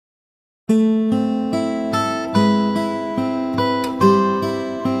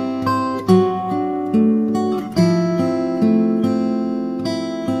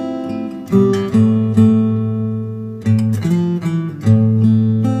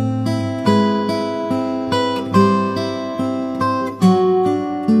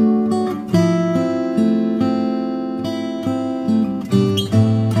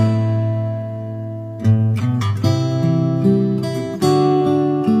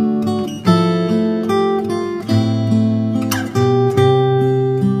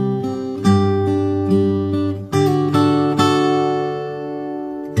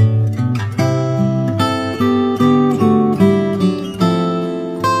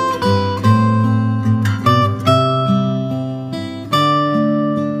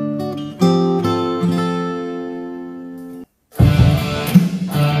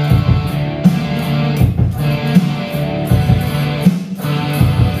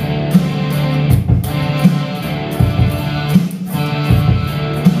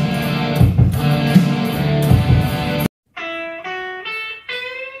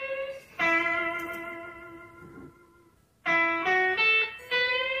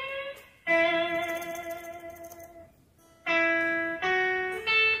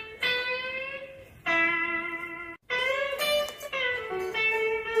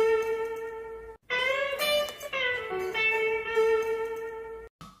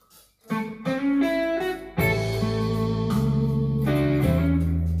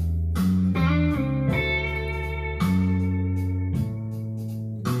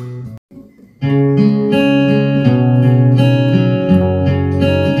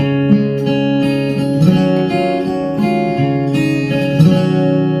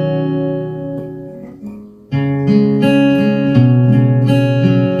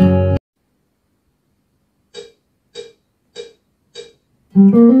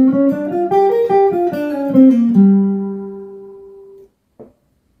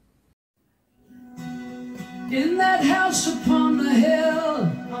In that house upon the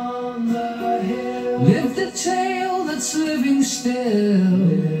hill, lived a tale that's living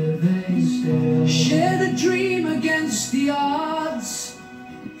still. Shared a dream against the odds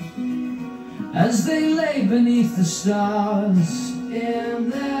as they lay beneath the stars in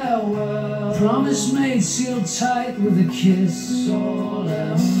their world. Promise made sealed tight with a kiss. All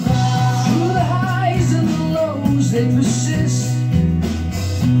through the highs and the lows they persist.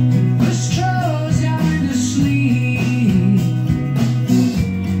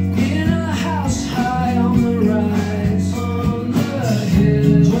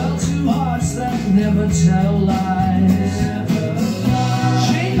 Never tell lies.